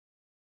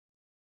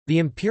The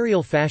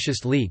Imperial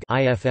Fascist League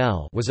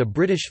 (IFL) was a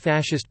British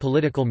fascist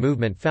political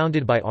movement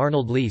founded by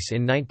Arnold Leese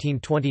in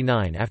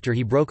 1929 after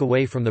he broke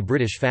away from the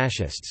British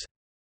fascists.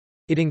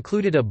 It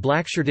included a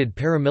black-shirted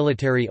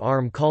paramilitary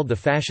arm called the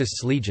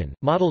Fascists' Legion,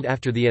 modelled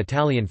after the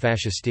Italian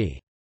Fascisti.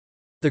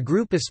 The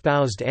group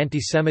espoused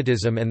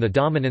anti-Semitism and the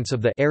dominance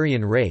of the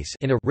Aryan race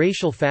in a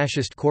racial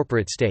fascist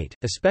corporate state,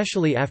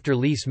 especially after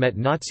Leese met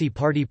Nazi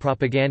Party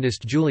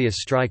propagandist Julius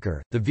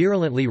Streicher, the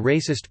virulently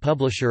racist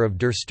publisher of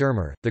Der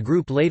Stürmer. The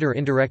group later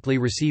indirectly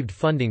received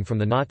funding from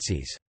the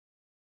Nazis.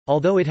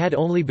 Although it had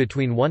only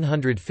between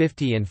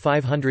 150 and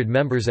 500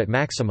 members at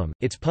maximum,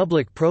 its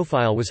public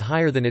profile was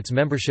higher than its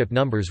membership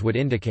numbers would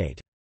indicate.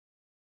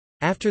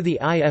 After the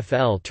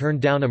IFL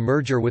turned down a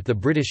merger with the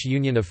British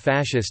Union of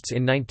Fascists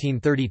in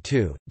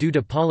 1932, due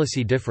to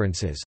policy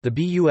differences, the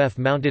BUF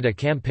mounted a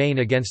campaign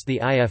against the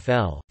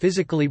IFL,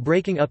 physically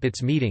breaking up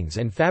its meetings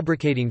and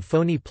fabricating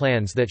phony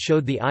plans that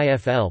showed the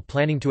IFL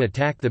planning to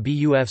attack the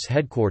BUF's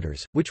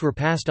headquarters, which were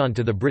passed on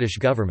to the British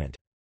government.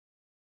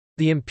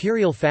 The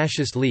Imperial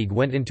Fascist League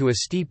went into a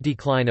steep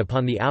decline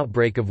upon the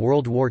outbreak of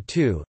World War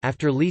II,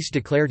 after Leese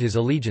declared his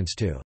allegiance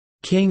to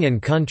 "king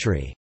and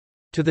country",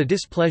 to the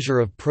displeasure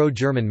of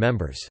pro-German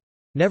members.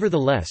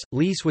 Nevertheless,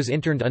 Leese was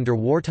interned under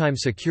wartime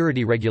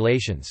security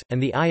regulations,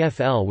 and the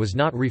IFL was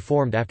not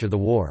reformed after the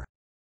war.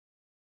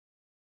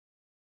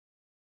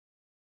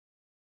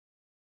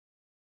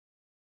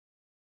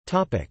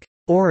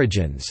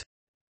 Origins.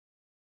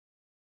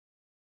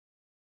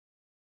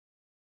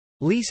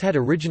 Leese had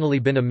originally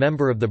been a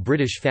member of the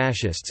British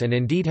Fascists and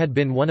indeed had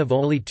been one of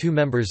only two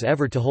members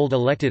ever to hold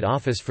elected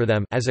office for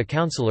them, as a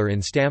councillor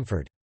in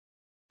Stamford.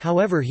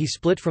 However, he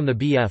split from the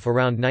BF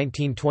around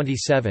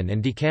 1927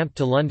 and decamped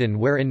to London,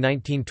 where in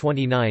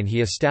 1929 he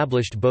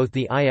established both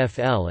the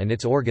IFL and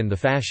its organ the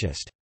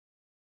Fascist.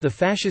 The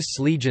Fascists'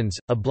 Legions,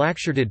 a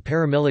black-shirted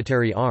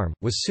paramilitary arm,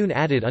 was soon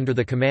added under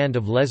the command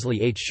of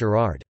Leslie H.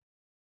 Sherrard.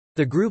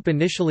 The group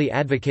initially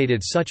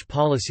advocated such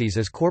policies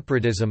as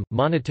corporatism,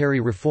 monetary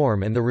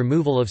reform and the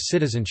removal of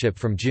citizenship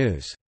from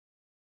Jews.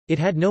 It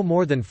had no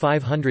more than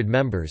 500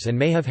 members and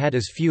may have had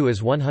as few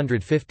as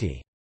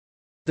 150.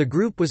 The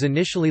group was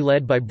initially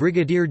led by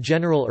Brigadier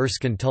General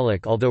Erskine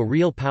Tulloch, although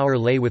real power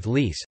lay with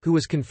Leese, who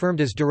was confirmed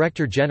as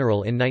Director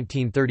General in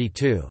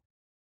 1932.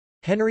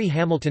 Henry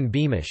Hamilton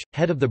Beamish,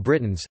 head of the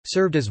Britons,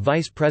 served as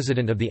Vice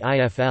President of the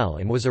IFL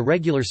and was a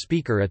regular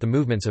speaker at the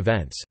movement's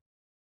events.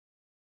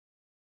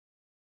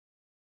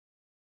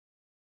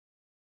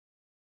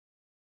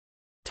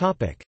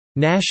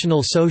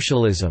 National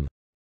Socialism.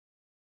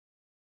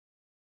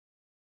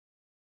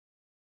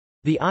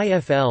 The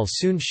IFL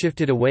soon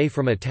shifted away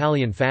from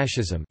Italian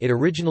fascism, it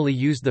originally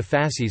used the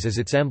fasces as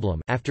its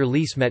emblem, after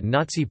Leese met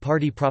Nazi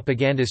Party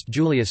propagandist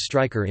Julius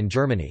Streicher in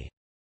Germany.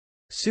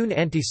 Soon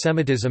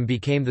anti-Semitism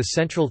became the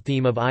central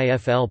theme of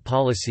IFL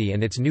policy,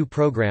 and its new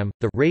program,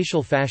 the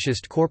racial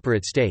fascist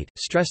corporate state,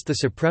 stressed the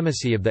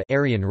supremacy of the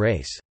Aryan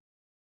race.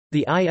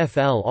 The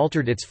IFL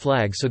altered its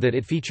flag so that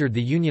it featured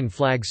the Union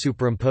flag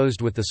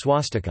superimposed with the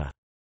swastika.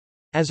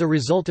 As a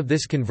result of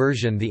this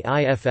conversion, the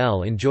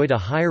IFL enjoyed a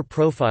higher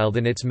profile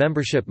than its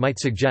membership might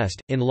suggest,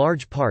 in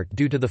large part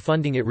due to the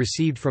funding it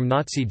received from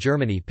Nazi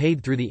Germany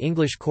paid through the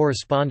English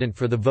correspondent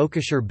for the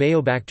Völkischer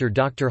Beobachter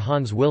Dr.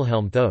 Hans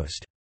Wilhelm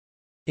Thost.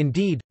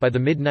 Indeed, by the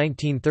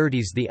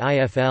mid-1930s the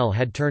IFL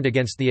had turned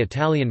against the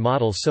Italian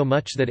model so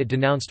much that it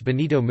denounced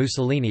Benito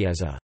Mussolini as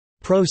a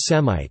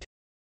pro-Semite,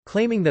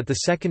 claiming that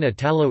the Second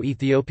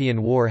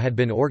Italo-Ethiopian War had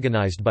been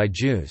organized by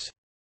Jews.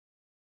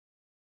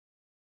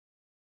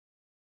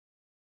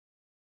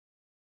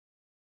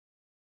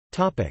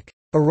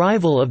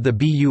 Arrival of the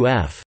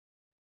BUF.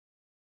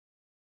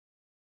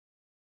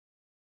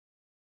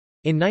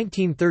 In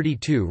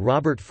 1932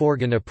 Robert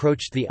Forgan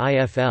approached the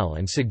IFL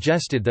and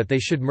suggested that they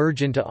should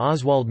merge into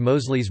Oswald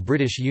Mosley's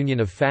British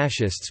Union of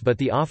Fascists, but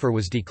the offer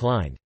was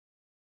declined.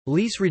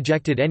 Leese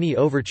rejected any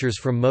overtures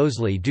from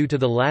Mosley due to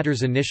the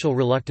latter's initial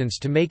reluctance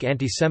to make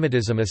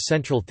antisemitism a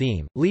central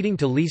theme, leading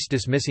to Leese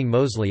dismissing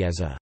Mosley as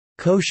a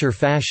kosher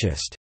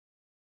fascist.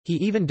 He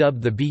even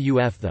dubbed the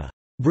BUF the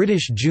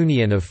British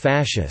Union of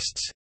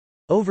Fascists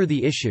over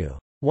the issue.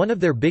 One of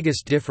their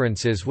biggest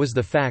differences was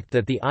the fact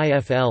that the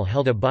IFL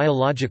held a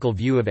biological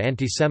view of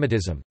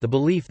antisemitism, the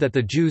belief that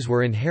the Jews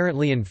were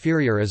inherently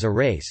inferior as a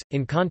race,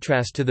 in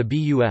contrast to the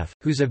BUF,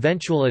 whose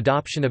eventual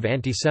adoption of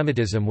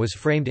antisemitism was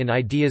framed in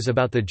ideas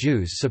about the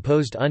Jews'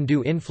 supposed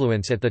undue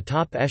influence at the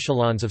top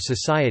echelons of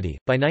society.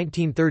 By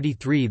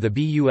 1933 the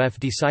BUF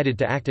decided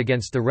to act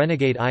against the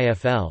renegade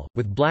IFL,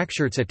 with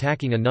blackshirts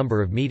attacking a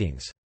number of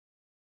meetings.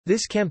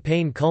 This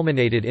campaign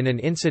culminated in an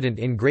incident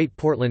in Great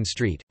Portland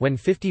Street, when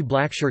 50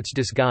 blackshirts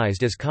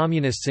disguised as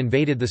communists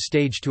invaded the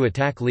stage to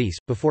attack Leese,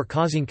 before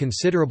causing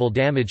considerable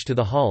damage to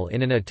the hall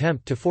in an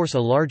attempt to force a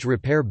large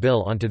repair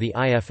bill onto the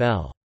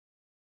IFL.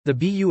 The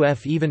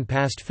BUF even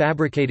passed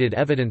fabricated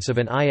evidence of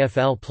an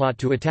IFL plot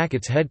to attack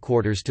its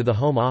headquarters to the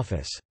Home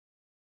Office.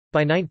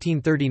 By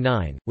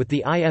 1939, with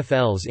the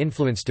IFL's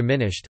influence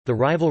diminished, the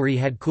rivalry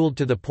had cooled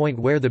to the point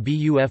where the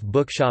BUF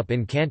bookshop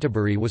in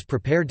Canterbury was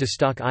prepared to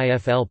stock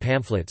IFL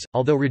pamphlets.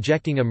 Although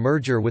rejecting a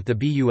merger with the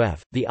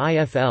BUF, the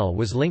IFL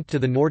was linked to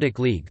the Nordic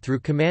League through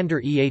Commander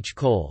E. H.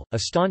 Kohl, a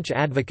staunch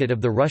advocate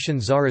of the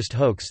Russian Tsarist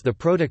hoax The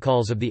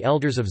Protocols of the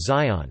Elders of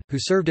Zion, who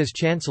served as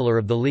Chancellor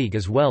of the League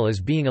as well as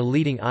being a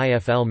leading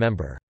IFL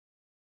member.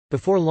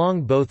 Before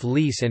long both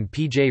Lees and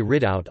P.J.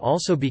 Ridout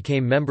also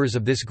became members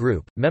of this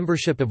group,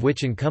 membership of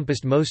which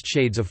encompassed most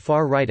shades of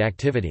far-right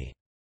activity.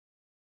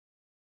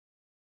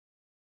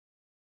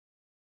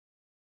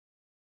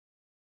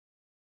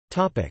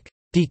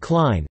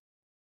 Decline.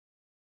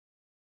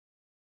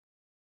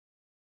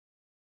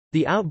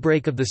 The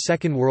outbreak of the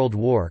Second World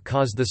War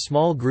caused the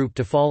small group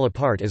to fall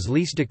apart as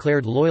Lees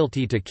declared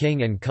loyalty to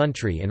king and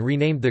country and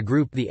renamed the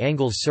group the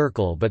Engels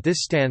Circle, but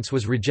this stance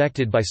was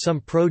rejected by some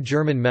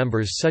pro-German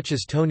members such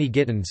as Tony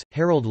Gittins,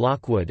 Harold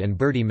Lockwood and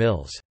Bertie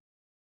Mills.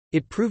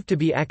 It proved to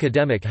be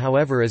academic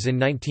however, as in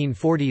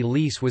 1940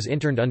 Lees was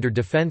interned under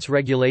Defense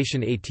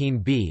Regulation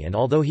 18B, and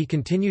although he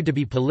continued to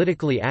be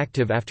politically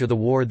active after the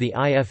war, the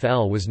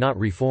IFL was not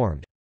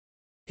reformed.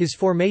 His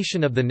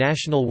formation of the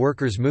National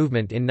Workers'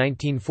 Movement in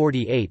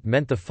 1948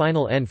 meant the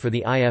final end for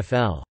the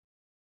IFL.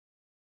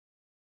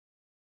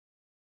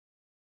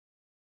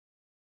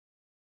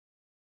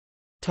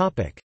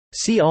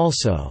 See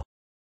also: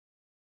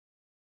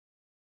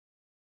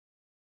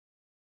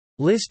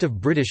 List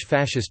of British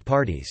fascist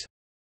parties.